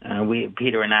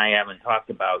 Peter and I haven't talked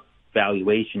about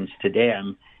valuations today.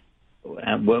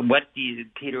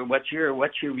 Peter? What's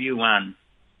your view on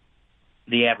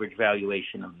the average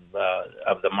valuation of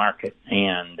the market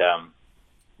and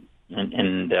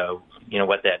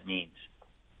what that means?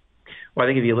 Well, I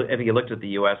think if you looked at the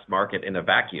U.S. market in a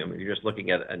vacuum, if you're just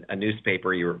looking at a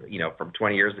newspaper, from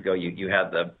 20 years ago, you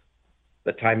had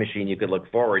the time machine. You could look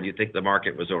forward. You'd think the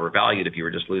market was overvalued if you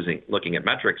were just looking at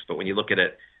metrics. But when you look at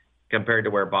it compared to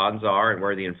where bonds are and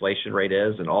where the inflation rate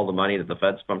is and all the money that the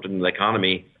Fed's pumped into the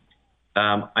economy,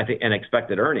 I think, and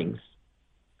expected earnings,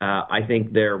 I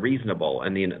think they're reasonable,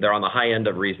 and they're on the high end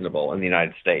of reasonable in the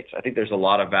United States. I think there's a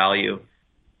lot of value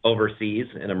overseas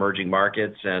in emerging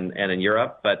markets and in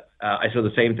Europe, but I saw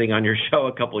the same thing on your show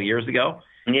a couple of years ago.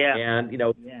 Yeah. And,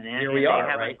 here we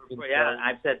are, right? Yeah,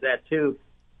 I've said that too.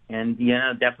 And,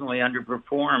 definitely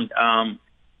underperformed. On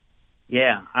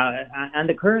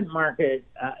the current market,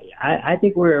 I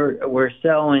think we're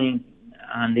selling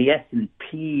on the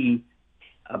S&P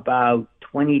about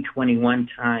 20-21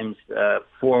 times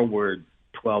forward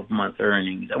 12-month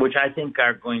earnings, which I think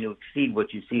are going to exceed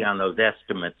what you see on those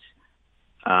estimates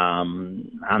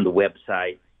on the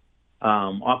website.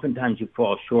 Oftentimes you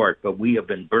fall short, but we have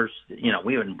been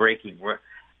breaking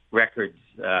records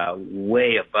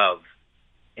way above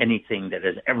anything that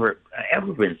has ever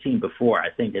been seen before,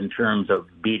 I think, in terms of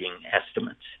beating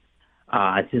estimates.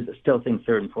 I still think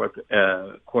third and fourth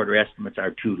quarter estimates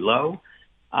are too low,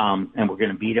 and we're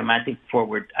going to beat them. I think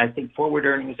forward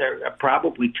earnings are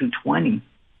probably 220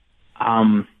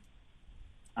 on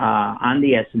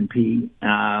the S&P.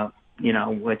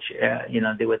 Which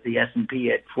with the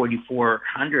S&P at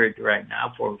 4,400 right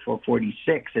now, for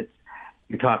 46,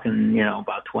 you're talking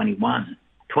about 21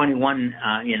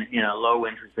 in a low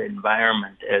interest rate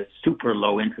environment, a super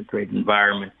low interest rate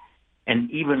environment.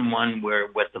 And even one where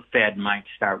what the Fed might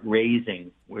start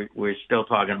raising, we're still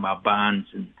talking about bonds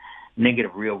and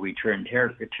negative real return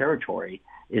territory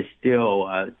is still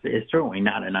is certainly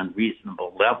not an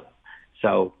unreasonable level.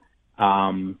 So,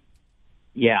 I'm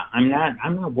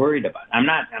not worried about it. I'm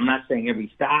not saying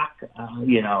every stock,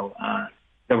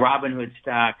 the Robinhood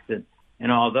stocks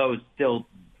and all those still,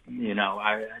 to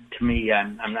me,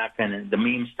 I'm not going to, the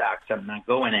meme stocks I'm not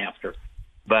going after.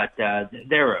 But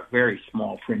they're a very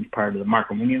small fringe part of the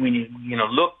market. When you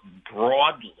look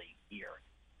broadly here,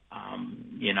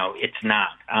 it's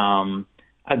not.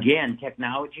 Again,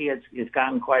 technology has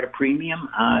gotten quite a premium.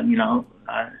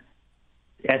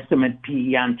 Estimate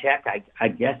PE on tech, I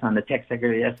guess, on the tech sector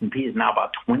of the S&P is now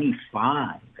about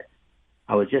 25.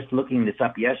 I was just looking this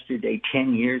up yesterday.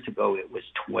 10 years ago, it was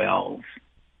 12.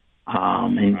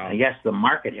 And I guess the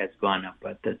market has gone up,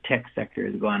 but the tech sector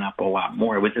has gone up a lot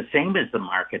more. It was the same as the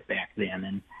market back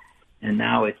then, and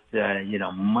now it's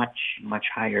much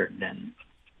higher than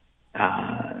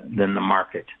the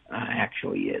market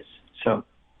actually is. So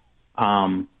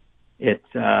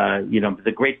it's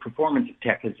the great performance of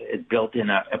tech is built in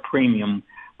a premium,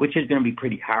 which is going to be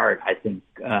pretty hard, I think,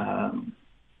 to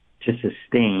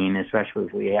sustain, especially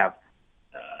if we have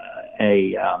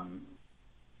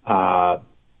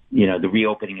the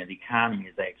reopening of the economy,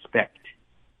 as I expect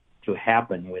to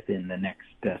happen within the next,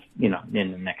 in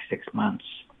the next 6 months.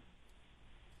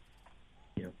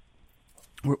 Yeah.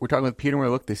 We're talking with Peter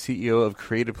Mallouk, the CEO of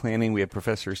Creative Planning. We have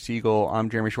Professor Siegel. I'm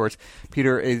Jeremy Schwartz.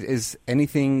 Peter, is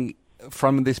anything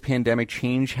from this pandemic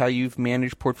change how you've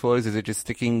managed portfolios? Is it just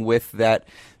sticking with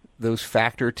those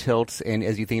factor tilts? And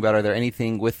as you think about, are there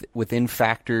anything within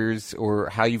factors or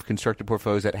how you've constructed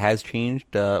portfolios that has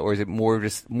changed, or is it more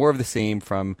of the same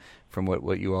from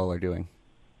what you all are doing?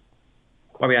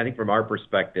 I mean, I think from our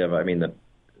perspective,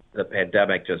 the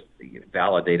pandemic just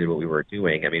validated what we were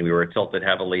doing. I mean, we were tilted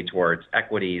heavily towards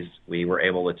equities. We were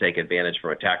able to take advantage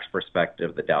from a tax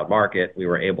perspective, the down market. We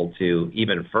were able to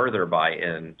even further buy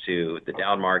into the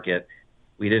down market.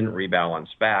 We didn't rebalance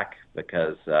back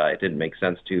because it didn't make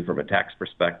sense to from a tax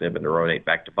perspective and to rotate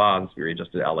back to bonds. We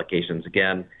readjusted allocations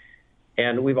again.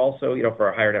 And we've also, for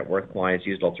our higher net worth clients,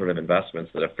 used alternative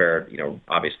investments that have fared,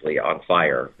 obviously on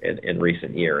fire in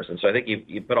recent years. And so I think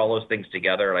you put all those things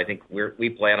together, and I think we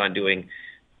plan on doing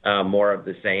more of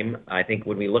the same. I think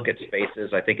when we look at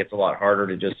spaces, I think it's a lot harder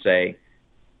to just say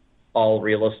all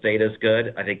real estate is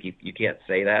good. I think you can't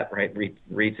say that, right?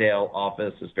 Retail,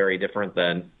 office is very different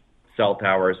than cell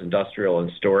towers, industrial,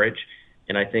 and storage.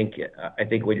 And I think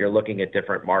when you're looking at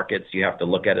different markets, you have to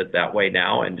look at it that way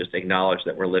now and just acknowledge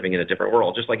that we're living in a different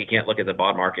world. Just like you can't look at the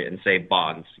bond market and say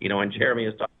bonds. When Jeremy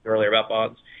was talking earlier about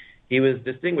bonds, he was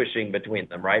distinguishing between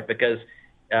them, right? Because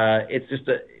it's just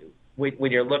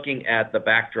when you're looking at the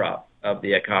backdrop of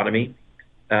the economy,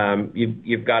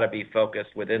 you've got to be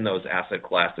focused within those asset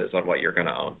classes on what you're going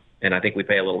to own. And I think we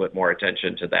pay a little bit more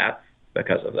attention to that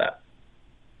because of that.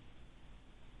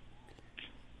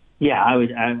 Yeah, I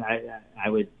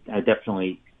would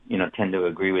definitely, tend to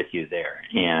agree with you there.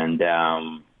 And,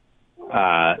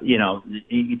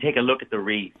 you take a look at the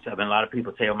REITs. A lot of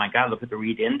people say, oh my God, look at the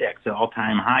REIT index, an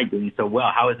all-time high, doing so well.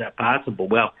 How is that possible?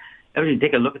 Well, if you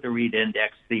take a look at the REIT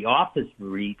index, the office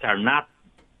REITs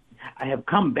I have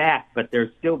come back, but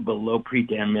they're still below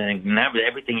pre-pandemic.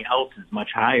 Everything else is much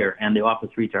higher, and the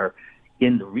office REITs are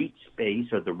in the REIT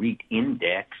space, or the REIT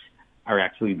index, are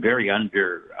actually very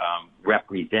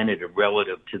underrepresented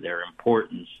relative to their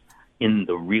importance in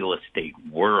the real estate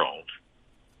world.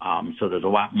 So there's a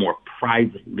lot more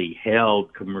privately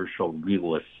held commercial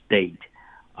real estate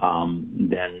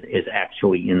than is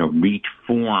actually in a REIT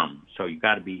form. So you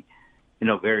got to be,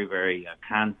 very, very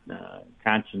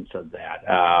conscious of that.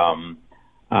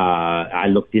 I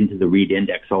looked into the REIT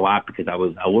index a lot because I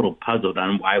was a little puzzled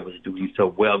on why it was doing so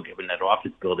well, given that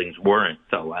office buildings weren't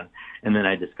so on. And then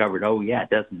I discovered, it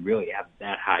doesn't really have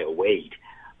that high a weight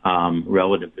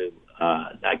relative to,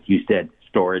 like you said,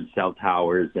 storage, cell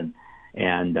towers, and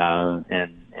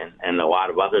a lot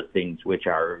of other things which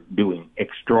are doing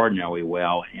extraordinarily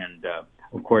well. And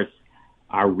of course,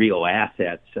 are real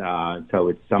assets. So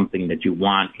it's something that you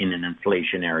want in an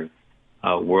inflationary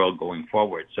world going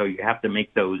forward. So you have to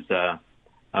make those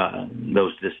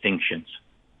distinctions.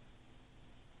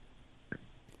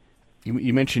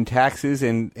 You mentioned taxes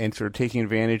and sort of taking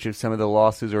advantage of some of the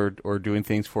losses or doing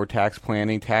things for tax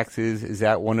planning. Taxes, is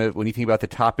that one of, when you think about the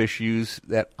top issues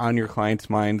that on your clients'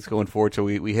 minds going forward? So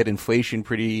we hit inflation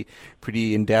pretty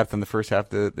in depth on the first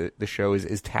half of the show.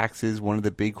 Is taxes one of the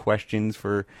big questions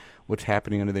for what's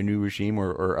happening under the new regime,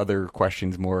 or other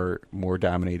questions more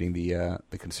dominating the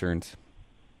concerns?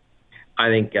 I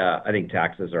think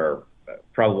taxes are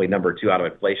probably number two out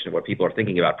of inflation of what people are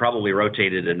thinking about, probably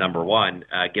rotated to number one,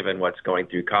 given what's going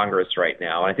through Congress right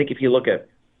now. And I think if you look at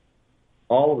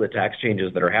all of the tax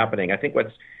changes that are happening, I think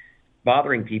what's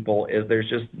bothering people is there's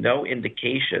just no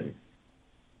indication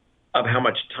of how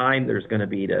much time there's going to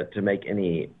be to make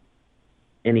any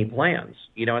plans.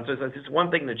 And so it's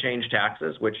one thing to change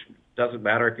taxes, which doesn't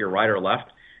matter if you're right or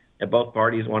left, and both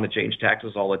parties want to change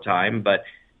taxes all the time, but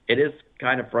it is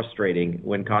kind of frustrating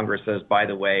when Congress says, by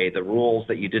the way, the rules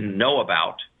that you didn't know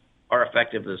about are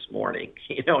effective this morning.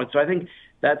 And so I think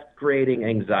that's creating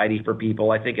anxiety for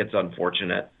people. I think it's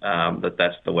unfortunate that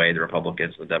that's the way the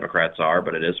Republicans and the Democrats are,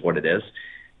 but it is what it is.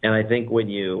 And I think when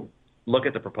you look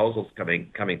at the proposals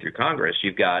coming through Congress,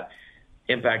 you've got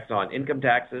impacts on income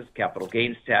taxes, capital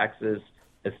gains taxes,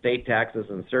 estate taxes,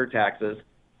 and surtaxes,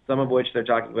 some of which they're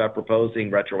talking about proposing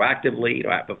retroactively,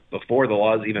 before the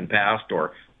law is even passed,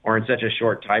 or in such a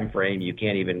short time frame you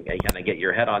can't even kind of get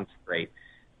your head on straight.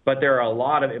 But there are a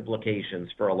lot of implications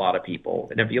for a lot of people.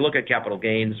 And if you look at capital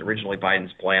gains, originally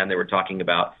Biden's plan, they were talking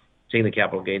about taking the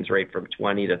capital gains rate from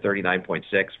 20 to 39.6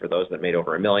 for those that made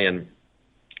over $1 million,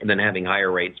 and then having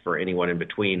higher rates for anyone in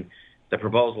between. The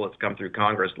proposal that's come through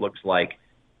Congress looks like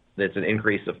it's an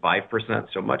increase of 5%,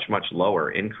 so much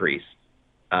lower increase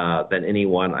than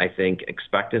anyone, I think,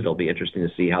 expected. It'll be interesting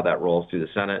to see how that rolls through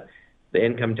the Senate. The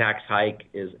income tax hike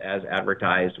is as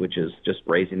advertised, which is just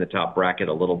raising the top bracket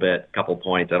a little bit, a couple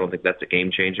points. I don't think that's a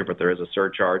game changer, but there is a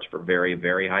surcharge for very,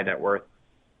 very high net worth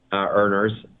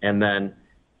earners. And then,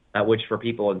 which for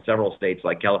people in several states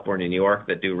like California and New York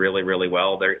that do really, really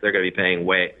well, they're going to be paying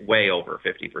way over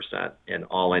 50% in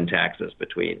all-in taxes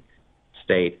between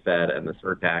state, fed, and the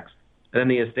surtax. And then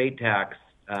the estate tax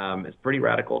is pretty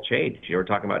radical change. We're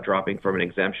talking about dropping from an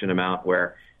exemption amount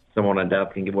where someone on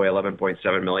death can give away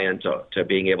 $11.7 million to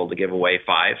being able to give away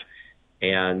 $5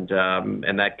 million,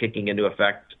 and that kicking into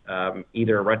effect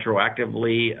either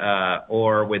retroactively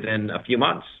or within a few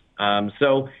months.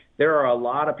 So there are a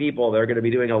lot of people that are going to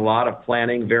be doing a lot of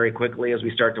planning very quickly as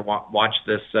we start to watch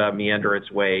this meander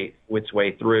its way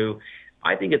through.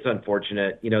 I think it's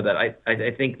unfortunate, that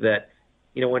I think that,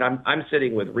 when I'm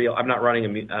sitting with I'm not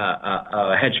running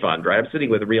a hedge fund, right? I'm sitting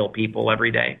with real people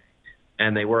every day.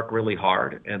 And they work really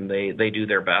hard, and they do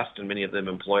their best, and many of them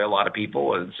employ a lot of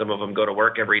people, and some of them go to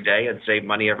work every day and save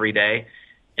money every day.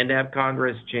 And to have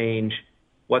Congress change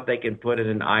what they can put in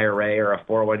an IRA or a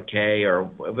 401k, or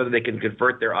whether they can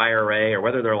convert their IRA, or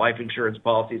whether their life insurance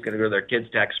policy is going to go to their kids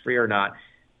tax-free or not,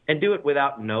 and do it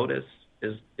without notice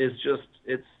is just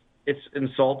it's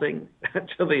insulting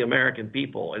to the American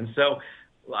people. And so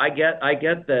I get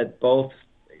that both,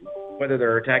 whether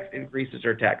there are tax increases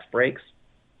or tax breaks,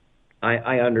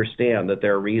 I understand that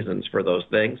there are reasons for those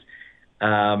things,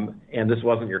 and this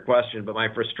wasn't your question, but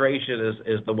my frustration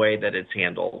is the way that it's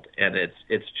handled, and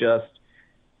it's just,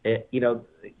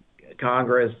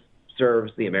 Congress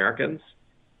serves the Americans,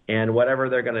 and whatever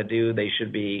they're going to do, they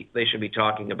should be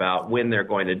talking about when they're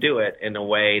going to do it in a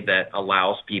way that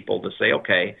allows people to say,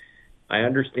 okay, I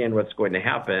understand what's going to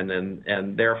happen,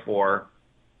 and therefore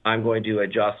I'm going to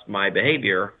adjust my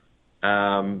behavior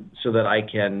so that I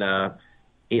can.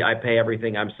 I pay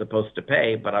everything I'm supposed to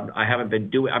pay, but I'm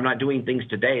not doing things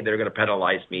today that are going to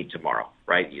penalize me tomorrow,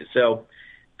 right? So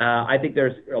I think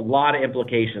there's a lot of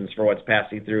implications for what's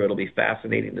passing through. It'll be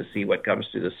fascinating to see what comes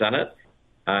through the Senate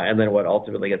and then what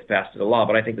ultimately gets passed into law.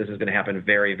 But I think this is going to happen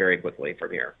very, very quickly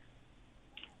from here.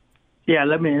 Yeah,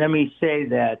 let me say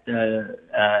that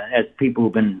as people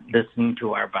who've been listening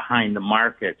to our Behind the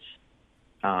Markets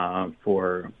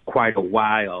for quite a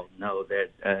while know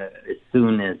that as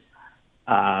soon as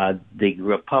the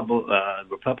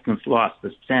Republicans lost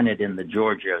the Senate in the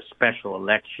Georgia special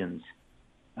elections.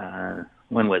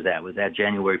 When was that? Was that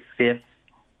January 5th?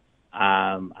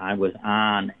 I was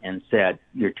on and said,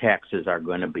 your taxes are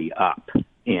going to be up.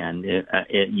 And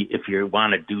if you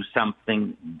want to do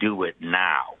something, do it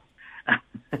now.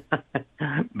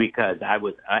 Because I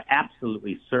was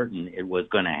absolutely certain it was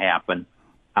going to happen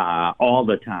all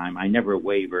the time. I never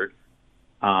wavered.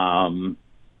 And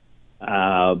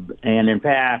in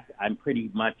fact, I'm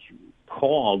pretty much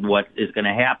called what is going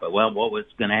to happen. Well, what was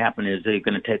going to happen is they're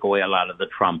going to take away a lot of the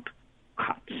Trump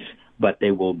cuts, but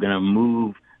they were going to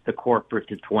move the corporate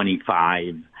to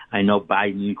 25. I know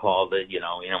Biden called it, he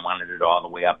wanted it all the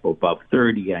way up above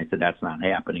 30. And I said, that's not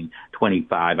happening.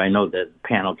 25. I know the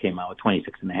panel came out with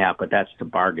 26.5, but that's to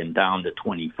bargain down to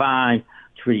 25.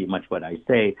 Pretty much what I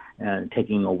say,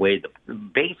 taking away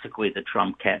basically the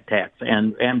Trump tax.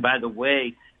 And by the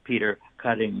way, Peter,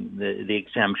 cutting the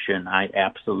exemption, I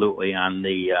absolutely on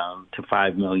the to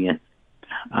 5 million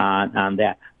on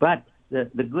that. But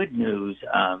the good news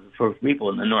for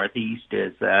people in the Northeast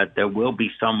is that there will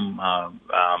be some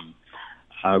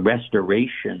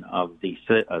restoration of the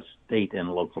state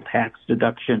and local tax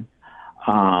deduction.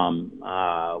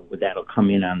 That'll come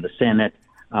in on the Senate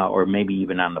or maybe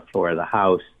even on the floor of the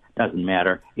House. Doesn't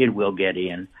matter. It will get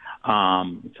in.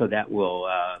 So that will,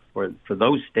 for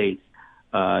those states,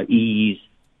 ease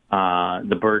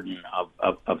the burden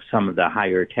of some of the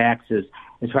higher taxes.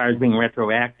 As far as being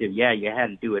retroactive, yeah, you had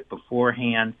to do it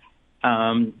beforehand.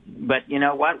 But you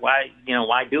know what? Why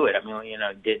do it? I mean, what are you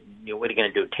going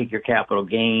to do? Take your capital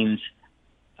gains?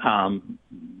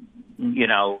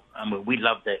 We'd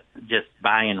love to just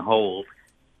buy and hold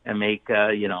and make,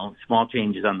 small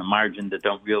changes on the margin that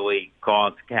don't really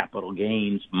cause capital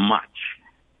gains much.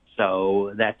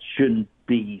 So that shouldn't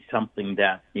be something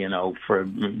that, for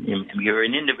you're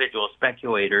an individual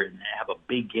speculator and have a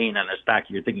big gain on a stock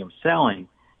you're thinking of selling,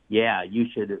 yeah, you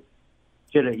could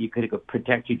have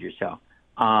protected yourself.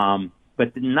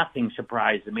 But nothing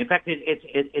surprised me. In fact,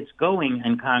 it's going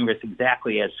in Congress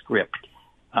exactly as script.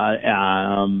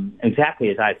 Exactly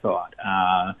as I thought.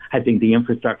 I think the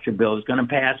infrastructure bill is going to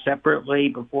pass separately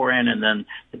beforehand, and then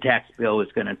the tax bill is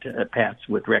going to pass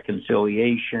with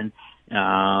reconciliation.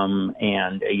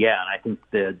 And I think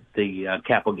the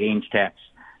capital gains tax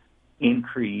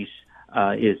increase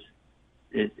has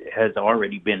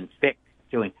already been fixed.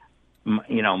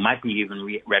 Might be even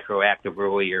retroactive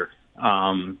earlier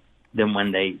than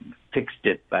when they fixed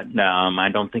it, but I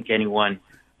don't think anyone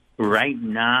right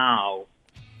now.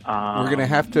 We're going to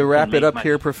have to wrap it up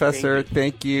here, Professor.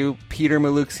 Thank you. Peter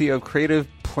Mallouk, CEO of Creative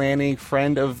Planning,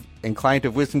 friend of and client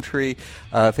of Wisdom Tree.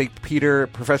 Thank Peter,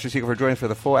 Professor Siegel, for joining us for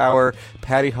the full hour.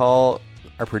 Patty Hall,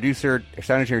 our producer, our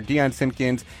sound engineer, Dion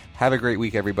Simpkins. Have a great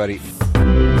week, everybody.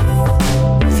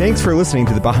 Thanks for listening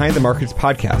to the Behind the Markets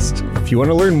podcast. If you want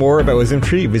to learn more about Wisdom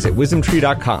Tree, visit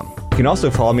wisdomtree.com. You can also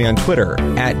follow me on Twitter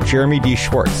at Jeremy D.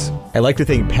 Schwartz. I'd like to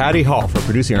thank Patty Hall for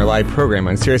producing our live program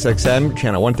on SiriusXM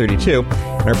Channel 132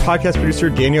 and our podcast producer,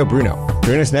 Daniel Bruno.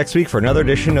 Join us next week for another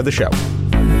edition of the show.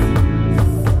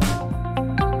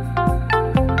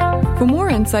 For more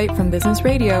insight from Business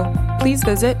Radio, please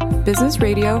visit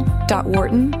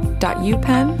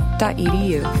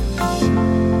businessradio.wharton.upenn.edu.